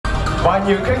Và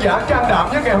những khán giả can đảm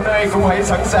nhất ngày hôm nay cũng hãy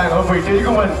sẵn sàng ở vị trí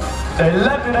của mình để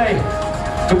lết đến đây.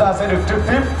 Chúng ta sẽ được trực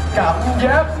tiếp cảm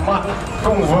giác mạnh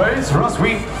cùng với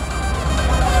Roswy.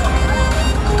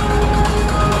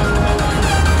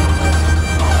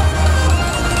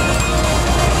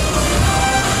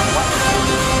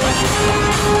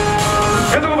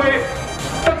 Kính thưa quý vị,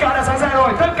 tất cả đã sẵn sàng rồi,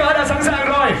 tất cả đã sẵn sàng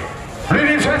rồi.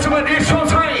 Ladies and gentlemen, it's show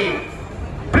time.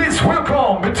 Please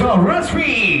welcome Mr.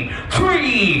 Roswy. 3,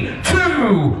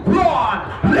 2, 1,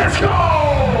 let's go!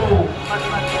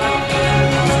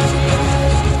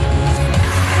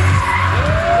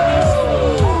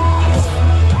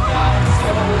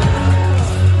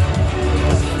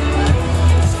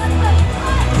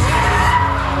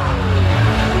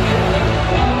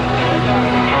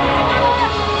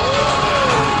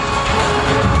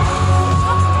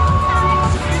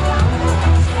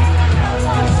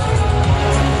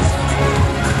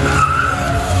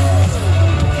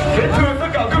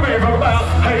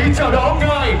 Chào đón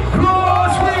ngài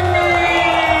Roswy.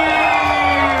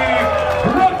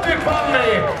 Rất tuyệt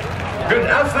vời. Good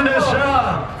afternoon, sir.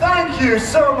 Thank you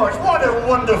so much. What a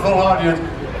wonderful audience.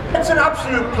 It's an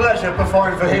absolute pleasure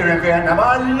performing for here in Vietnam.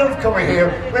 I love coming here.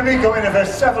 We've been coming here for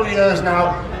several years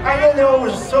now. And they're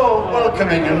always so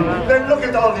welcoming, and then look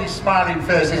at all these smiling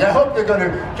faces. I hope they're going to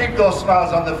keep those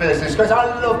smiles on their faces, because I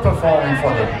love performing for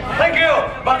them. Thank you.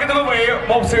 Và kính thưa quý vị,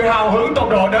 một sự hào hứng tột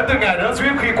độ đến từ ngài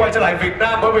Roswy khi quay trở lại Việt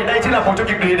Nam, bởi vì đây chính là một trong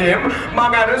những địa điểm mà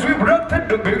ngài Roswy rất thích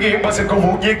được biểu diễn và sự cổ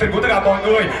vũ nhiệt tình của tất cả mọi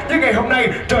người. Nhưng ngày hôm nay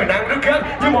trời nắng rất gắt,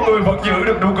 nhưng mọi người vẫn giữ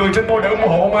được nụ cười trên môi để ủng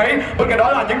hộ ông ấy. Bên cạnh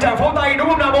đó là những tràng pháo tay, đúng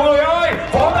không nào mọi người ơi?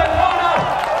 Pháo tay pháo nào?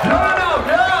 Nào,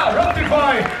 yeah, rất tuyệt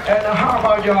vời. And how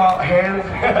about your hand?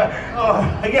 Oh,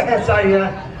 yes,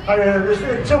 I was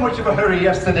in so much of a hurry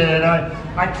yesterday, and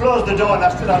I closed the door and I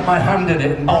still had my hand in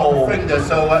it and broke my finger.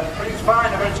 So, but it's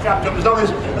fine. I'm very strapped up. As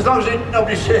long as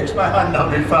nobody shakes my hand, I'll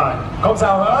be fine. Không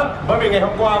sao hết, bởi vì ngày hôm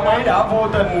qua ông ấy đã vô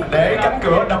tình để cánh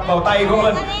cửa đập vào tay của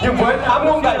mình. Nhưng với 8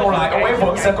 ngón tay còn lại, ông ấy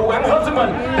vẫn sẽ cố gắng hết sức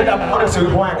mình để đảm bảo được sự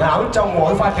hoàn hảo trong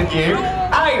mỗi pha trình diễn.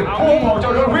 Ai muốn ủng hộ cho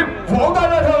Roswy vỗ tay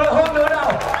lên hơn nữa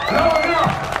nào. Rồi nào,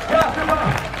 yeah, tuyệt vời.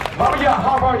 Và bây giờ,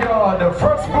 how about the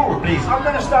first move, please? I'm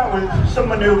going to start with some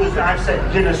maneuvers that I've set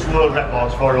Guinness World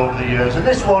Records for over the years. And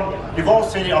this one, you've all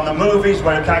seen it on the movies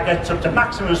where a car gets up to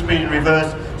maximum speed in reverse,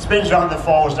 spins around the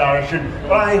forwards direction.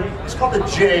 But it's called the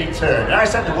J turn. And I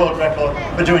set the world record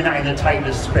for doing that in the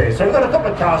tightest space. So we've got a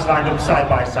couple of cars lined up side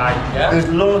by side. Yeah. There's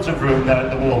loads of room there at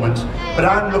the moment. But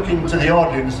I'm looking to the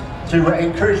audience to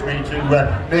encourage me to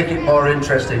make it more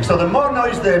interesting. So the more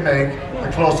noise they make,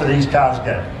 the closer these cars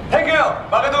get. Thank you.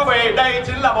 Và các quý vị, đây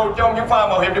chính là một trong những pha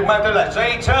mạo hiểm được mang tên là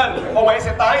J-Turn. Ông ấy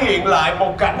sẽ tái hiện lại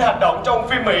một cảnh hành động trong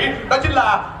phim Mỹ. Đó chính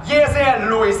là dè xe,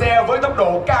 lùi xe với tốc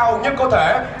độ cao nhất có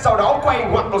thể. Sau đó quay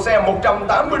ngoặt đầu xe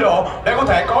 180 độ để có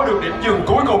thể có được điểm dừng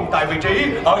cuối cùng tại vị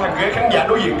trí ở hàng ghế khán giả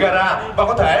đối diện gara. Và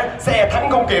có thể xe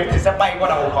thắng không kịp thì sẽ bay qua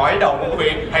đầu khỏi đầu của quý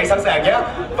vị. Hãy sẵn sàng nhé.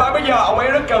 Và bây giờ ông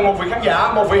ấy rất cần một vị khán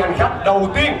giả, một vị hành khách đầu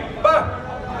tiên.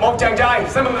 Một chàng trai,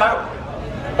 xin mời bạn.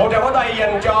 Một tràng pháo tay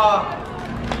dành cho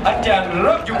anh chàng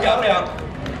rất dũng cảm này ạ.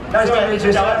 Nice to meet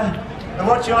you, sir. And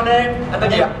what's your name? Anh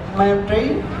tên gì ạ? My name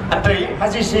Trí. Anh Trí.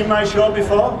 Has he seen my show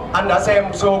before? Anh đã xem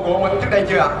show của mình trước đây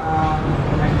chưa ạ?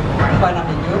 3 năm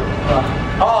về trước.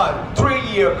 Oh, 3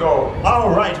 years ago. All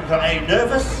right. Are you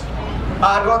nervous?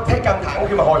 Anh có thấy căng thẳng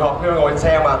khi mà hồi hộp khi mà ngồi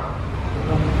xem mà?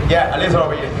 Yeah, a little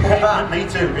bit. Me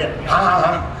too.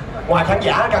 Yeah. Ngoài khán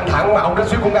giả căng thẳng mà ông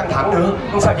Roswy cũng căng thẳng nữa.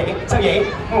 Sao vậy? Sao vậy?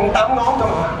 8 ngón thôi,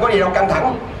 có gì đâu căng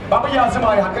thẳng. Và bây giờ xin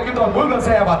mời hành khách chúng tôi bước lên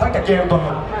xe và thắt chặt dây an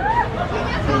toàn.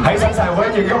 Hãy sẵn sàng với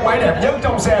những góc máy đẹp nhất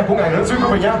trong xe của ngài Roswy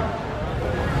quý vị nhé.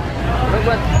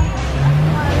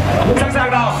 Sẵn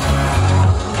sàng nào.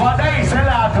 Và đây sẽ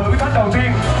là thử thách đầu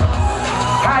tiên.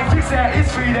 Hai chiếc xe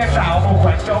XV đang tạo một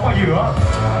khoảng trống ở giữa.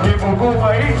 Nhiệm vụ của ông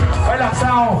ấy phải làm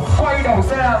sao quay đầu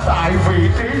xe tại vị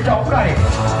trí trống này.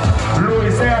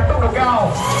 Lùi xe tốc độ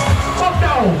cao. Bắt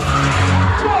đầu.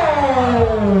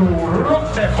 Rất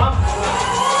đẹp mắt.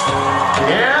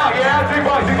 Yeah, tuyệt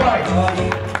vời.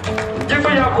 Nhưng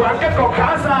bây giờ khoảng cách còn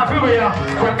khá xa quý vị ạ.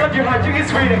 Khoảng cách giữa hai chiếc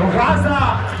XV này còn khá xa.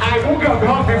 Ai muốn gần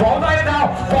hơn thì vỗ tay lên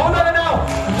nào. Vỗ tay lên nào.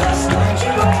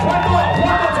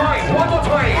 One more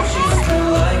time.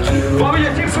 Và bây giờ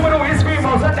chiếc Subaru XV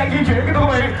màu xanh đang di chuyển cái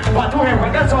quý vị và thu hẹp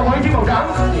khoảng cách so với chiếc màu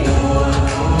trắng.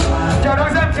 Chờ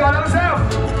đón xem.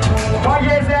 Và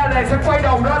dây xe này sẽ quay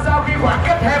đầu ra sau khi khoảng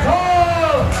cách hẹp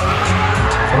hơn.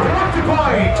 Rất tuyệt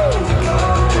vời.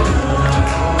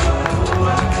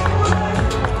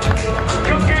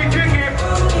 Cực kỳ chuyên nghiệp,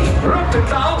 rất tỉnh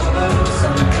táo.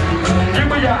 Nhưng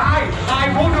bây giờ ai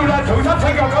muốn đưa ra thử thách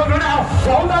phải gần hơn nữa nào?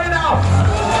 Vỗ tay nào.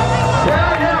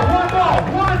 Yeah,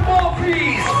 one more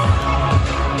please.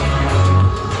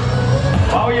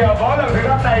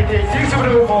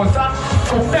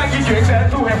 cũng đang di chuyển để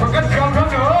thu hẹp khoảng cách gần hơn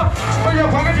nữa. Bây giờ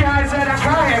khoảng cách giữa hai xe đang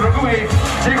khá hẹp rồi quý vị,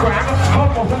 chỉ khoảng hơn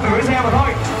 1,5 xe mà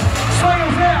thôi. Xoay đầu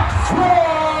xe,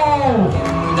 wow,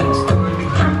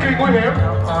 cực kỳ nguy hiểm.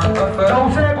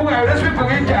 Đầu xe của ngài đã suýt phần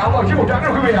yên chạm vào chiếc màu trắng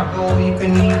rồi quý vị ạ.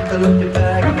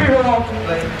 Cực kỳ hồi hộp.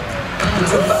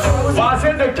 Và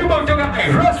xin được chúc mừng cho ngài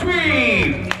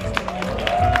Roswy.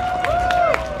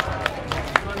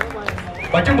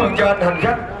 Và chúc mừng cho anh hành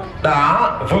khách đã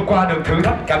vượt qua được thử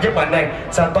thách cảm giác mạnh này.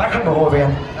 Sao anh toát hết mồ hôi về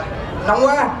anh? Nóng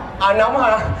quá. À nóng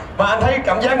hả? Mà anh thấy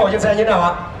cảm giác ngồi trên xe như thế nào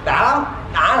ạ? Đã lắm.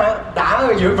 Đã hả? Đã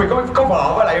giữa việc có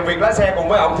vợ với lại việc lái xe cùng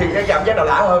với ông thì cái cảm giác nào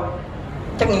đã hơn?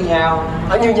 Chắc như nhau.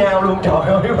 Như nhau luôn, trời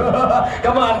ơi.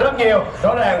 Cảm ơn anh rất nhiều.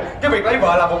 Rõ ràng cái việc lấy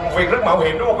vợ là một việc rất mạo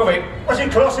hiểm đúng không quý vị? Was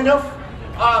it close enough?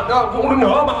 À, muốn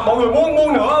nữa mà, mọi người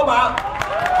muốn nữa mà.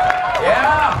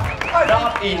 Yeah,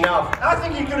 not enough. I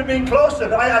think you could have been closer,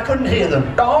 but I couldn't hear them.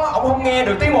 Đó, ông không nghe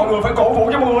được tiếng mọi người, phải cổ vũ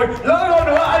cho mọi người. Lớn hơn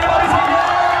nữa, everybody say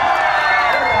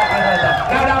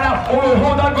yeah. Nào, mọi người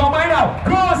hô tên con máy nào.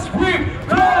 Roswy,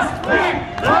 Roswy,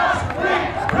 Roswy,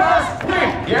 Roswy.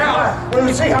 Yeah.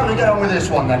 We'll see how they get on with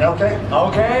this one then, okay?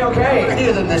 Okay.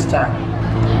 Hear them this time.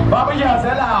 Và bây giờ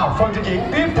sẽ là phần trình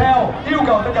diễn tiếp theo. Yêu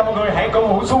cầu tất cả mọi người hãy cổ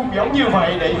vũ sung giống như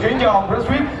vậy để khiến cho ông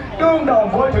Roswy đương đầu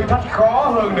với thử thách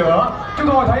khó hơn nữa. Chúng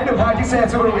tôi thấy được hai chiếc xe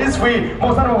Subaru XV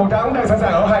màu xanh và màu trắng đang sẵn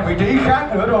sàng ở hai vị trí khác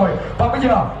nữa rồi. Và bây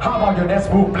giờ, how about your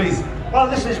next move, please? Well,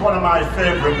 this is one of my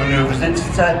favourite manoeuvres.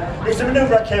 It's a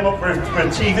manoeuvre that came up for a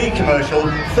TV commercial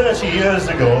 30 years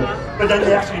ago, but then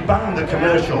they actually banned the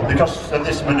commercial because of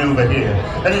this manoeuvre here.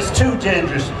 And it's too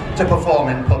dangerous to perform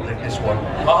in public, this one.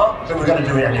 So we're going to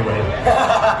do it anyway.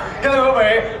 Kính thưa quý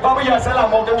vị, và bây giờ sẽ là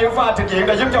một trong những pha trình diễn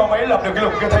đã giúp cho ông ấy lập được kỷ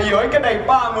lục thế giới cách đây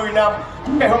 30 năm.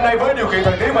 Ngày hôm nay với điều kiện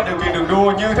thời tiết và điều kiện đường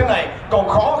đua như thế này còn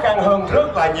khó khăn hơn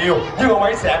rất là nhiều, nhưng ông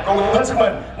ấy sẽ cố gắng hết sức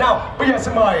mình. Nào, bây giờ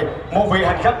xin mời một vị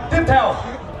hành khách tiếp theo.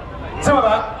 Xin mời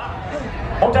bạn.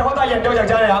 Một tràng pháo tay dành cho chàng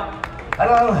trai này ạ.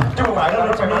 Hello. Chúc mừng bạn.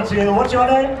 Nice to meet you. What's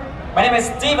your name? My name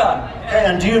is Steven. Okay,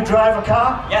 and do you drive a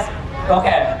car? Yes.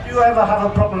 Okay. Do you ever have a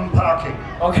problem parking?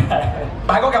 Okay.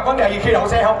 Bạn có gặp vấn đề gì khi đậu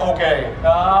xe không? Ok.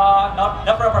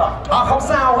 No problem. Không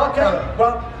sao hết. Okay.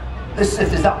 Well, if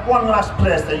there's that one last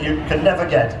place that you can never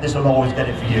get, this will always get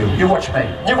it for you. You watch me.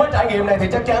 Nhưng với trải nghiệm này thì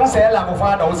chắc chắn sẽ là một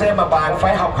pha đậu xe mà bạn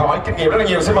phải học hỏi kinh nghiệm rất là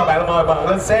nhiều. Xin mời bạn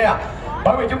lên xe.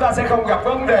 Bởi vì chúng ta sẽ không gặp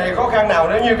vấn đề khó khăn nào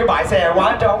nếu như cái bãi xe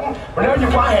quá trống. Và nếu như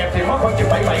quá hẹp thì mất khoảng chừng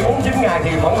 47-49 ngày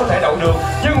thì vẫn có thể đậu được.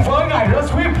 Nhưng với ngài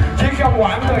Roswy chỉ trong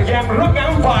khoảng thời gian rất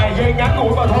ngắn, vài giây ngắn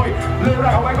ngủi mà thôi. Liệu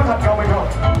rằng ông ấy có thành công hay không?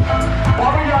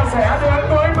 Và bây giờ sẽ đến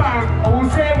với màn phụ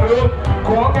xe ngược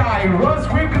của ngài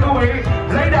Roswy, thưa quý vị.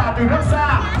 Lấy đà từ rất xa,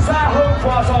 xa hơn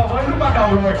so với lúc ban đầu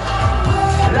rồi.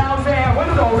 Lao xe với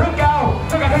tốc độ rất cao.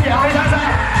 Tất cả khán giả hãy sẵn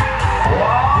sàng.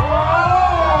 Wow!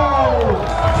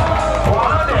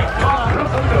 Quá đẹp, rất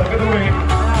ấn tượng cái thú vị.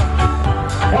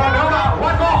 Và nữa nào,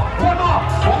 one more,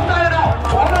 phóng tay lên nào,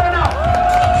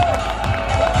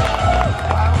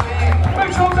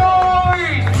 make some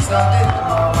noise.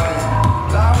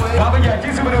 Và bây giờ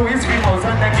chiếc Subaru XV màu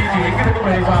xanh đang di chuyển cái thưa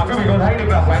quý vị, và quý vị có thấy được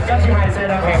là khoảng cách giữa hai xe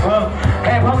đang hẹp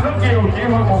hơn rất nhiều, chỉ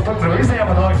hơn 1,5 xe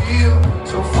mà thôi.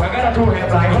 Khoảng cách đã thu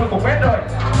hẹp lại hơn 1 mét rồi.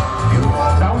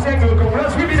 Đậu xe ngược cùng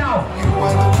Roswy đi nào.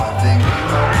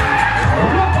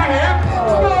 Rất nguy hiểm.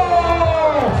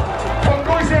 Phần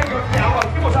đuôi xe ngược nhạo vào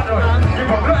chiếc màu xanh rồi, nhưng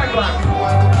vẫn rất an toàn.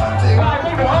 Vài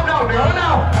phút nữa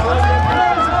nào.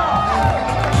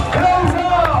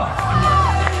 Closer.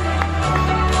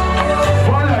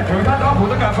 Với lời thử thách đó của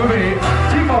tất cả quý vị,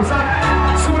 chiếc màu xanh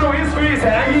Subaru XV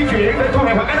sẽ di chuyển để thu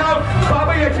hẹp khoảng cách hơn. Và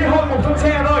bây giờ chỉ hơn 1 thân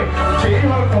xe thôi,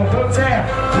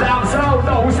 làm sao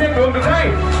đậu xe ngược được đây?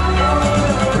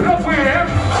 Rất nguy hiểm,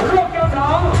 rất căng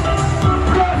thẳng.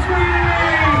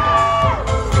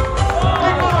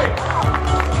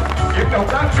 Những động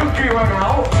tác cực kỳ hoàn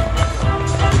hảo.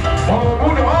 Mọi người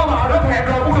muốn nữa mà, rất hẹp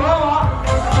rồi, muốn nữa mà.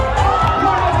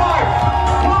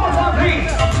 One more time please.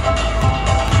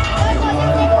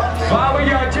 Và bây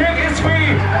giờ chiếc XV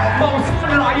màu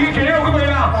xanh lại di chuyển đâu quý vị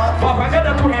à. Và khoảng cách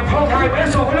đã thu hẹp hơn 2 mét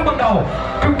so với lúc ban đầu.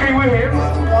 Cực kỳ nguy hiểm.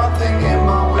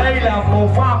 Đây là một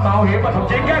pha mạo hiểm mà thậm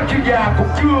chí các chuyên gia cũng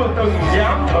chưa từng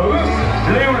dám thử.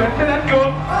 Liều lĩnh đến đánh cược.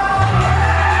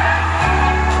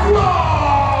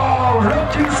 Wow, rất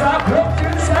chính xác,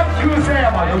 đưa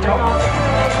xe vào chỗ trống.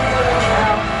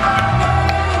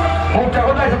 Một tràng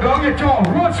pháo tay thật lớn dành cho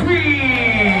Roswy.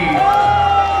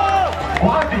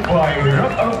 Quá tuyệt vời,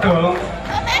 rất ấn tượng.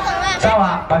 Sao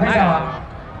ạ? Bạn thấy sao ạ?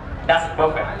 That's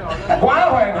perfect. Quá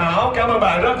hoàn hảo, cảm ơn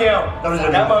bạn rất nhiều.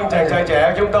 Cảm ơn chàng trai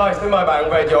trẻ chúng tôi. Xin mời bạn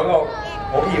về chỗ ngồi.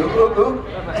 Ủa gì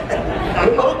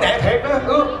ướt nè, thiệt đó,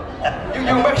 ướt.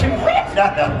 You make him wet. No,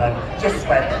 just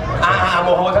sweat.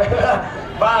 Mồ hôi thôi.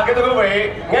 Và kính thưa quý vị,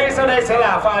 ngay sau đây sẽ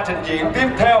là pha trình diễn tiếp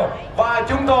theo. Và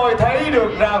chúng tôi thấy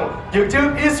được rằng những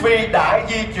chiếc XV đã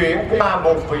di chuyển qua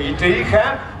một vị trí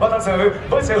khác. Và thật sự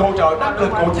với sự hỗ trợ đắc lực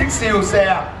của chiếc siêu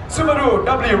xe Subaru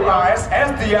WRX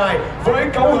STI với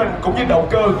cấu hình cũng như động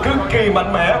cơ cực kỳ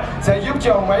mạnh mẽ sẽ giúp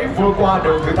cho máy vượt qua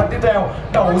được thử thách tiếp theo.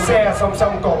 Đậu xe song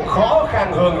song còn khó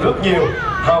khăn hơn rất nhiều.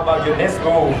 How about your next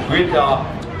move with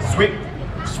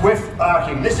Swift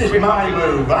parking. This is my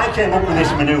move. I came up with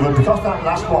this manoeuvre because that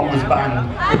last one was banned.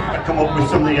 I come up with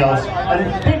something else. And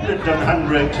people had done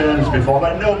handbrake turns before,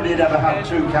 but nobody had ever had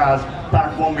two cars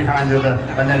parked one behind the other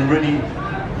and then really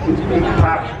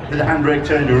park with the handbrake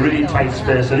turn into a really tight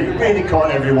space, and it really caught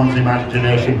everyone's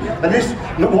imagination. And this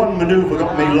one manoeuvre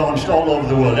got me launched all over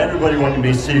the world. Everybody wanted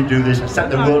me to do this. I set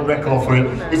the world record for it.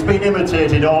 It's been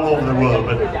imitated all over the world,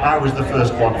 but I was the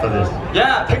first one for this.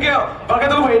 Yeah, thank you. Và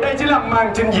các quý vị, đây chính là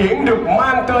màn trình diễn được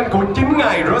mang tên của chính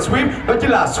ngài Ross Swift, đó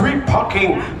chính là Swift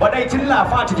Parking. Và đây chính là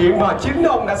pha trình diễn mà chính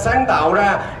ông đã sáng tạo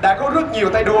ra. Đã có rất nhiều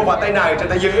tay đua và tay nài trên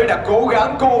thế giới đã cố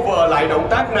gắng cover lại động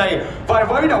tác này. Và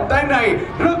với động tác này,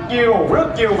 rất nhiều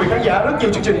vị khán giả, rất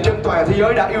nhiều chương trình trên toàn thế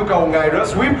giới đã yêu cầu ngài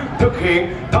Ross Swift thực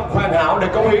hiện thật hoàn hảo để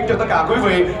cống hiến cho tất cả quý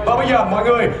vị. Và bây giờ mọi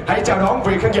người hãy chào đón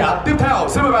vị khán giả tiếp theo.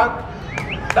 Xin mời bạn.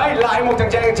 Đây lại một chàng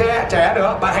trai trẻ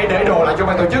nữa. Bạn hãy để đồ lại cho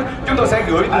ban tổ chức. Chúng tôi sẽ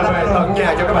gửi về tận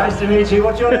nhà cho các bạn. Nice to meet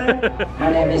you. What's your name?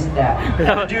 My name is Dan.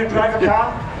 Do you drive a car?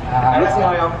 Let's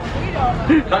see không?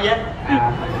 Not yet.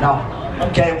 No.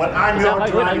 Okay, well, I'm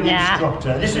your driving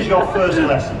instructor. This is your first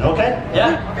lesson, okay? Yeah.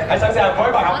 Hãy sẵn sàng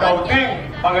với bài học đầu tiên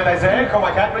và người tài xế không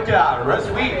ai khác đó chính là Ross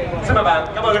Swift. Xin mời bạn.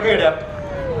 Cảm ơn các người đẹp.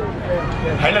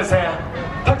 Hãy lên xe,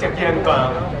 thắt chặt dây an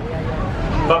toàn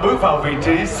và bước vào vị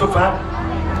trí xuất phát.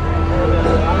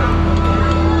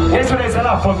 Ngay sau đây sẽ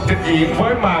là phần trình diễn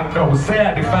với màn đầu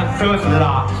xe được mang tên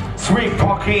là Swift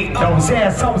Parking, đầu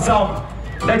xe song song.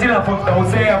 Đây chính là phần đầu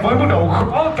xe với mức độ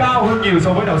khó cao hơn nhiều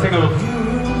so với đầu xe ngược.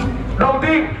 Đầu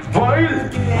tiên với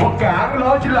vật cản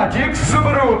đó chính là chiếc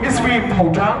Subaru XV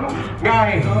màu trắng.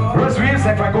 Ngài Ross Swift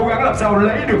sẽ phải cố gắng làm sao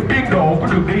lấy được biên độ của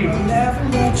đường đi.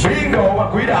 Biên độ và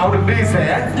quỹ đạo đường đi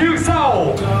sẽ như sau.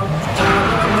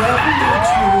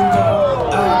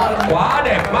 Quá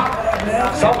đẹp mắt.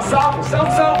 Song song.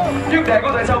 Nhưng để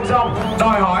có thể song song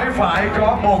đòi hỏi phải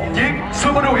có một chiếc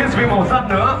Subaru XV màu xanh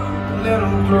nữa.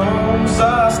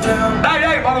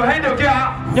 Đây mọi người thấy được chưa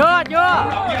ạ? Chưa.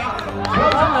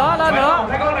 Lên nữa.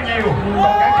 Thấy có là nhiều.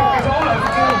 Còn cả chục cây số là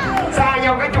xa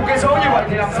nhau cái chục cây số như vậy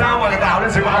thì làm sao mà tạo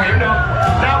nên sự mạo hiểm được?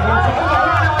 Nào,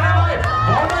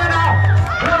 vỗ tay nào.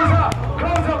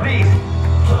 Close up please.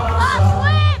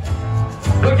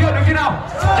 Được chưa nào?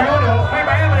 Chưa được. Mấy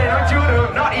bé bên này nói chưa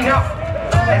được. Not enough.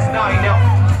 That's not enough.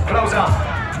 Close up.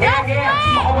 Nghe.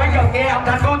 Họ mới cần nghe âm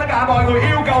thanh của tất cả mọi người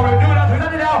yêu cầu được đưa ra thử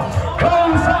thách đi đâu.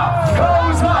 Close up.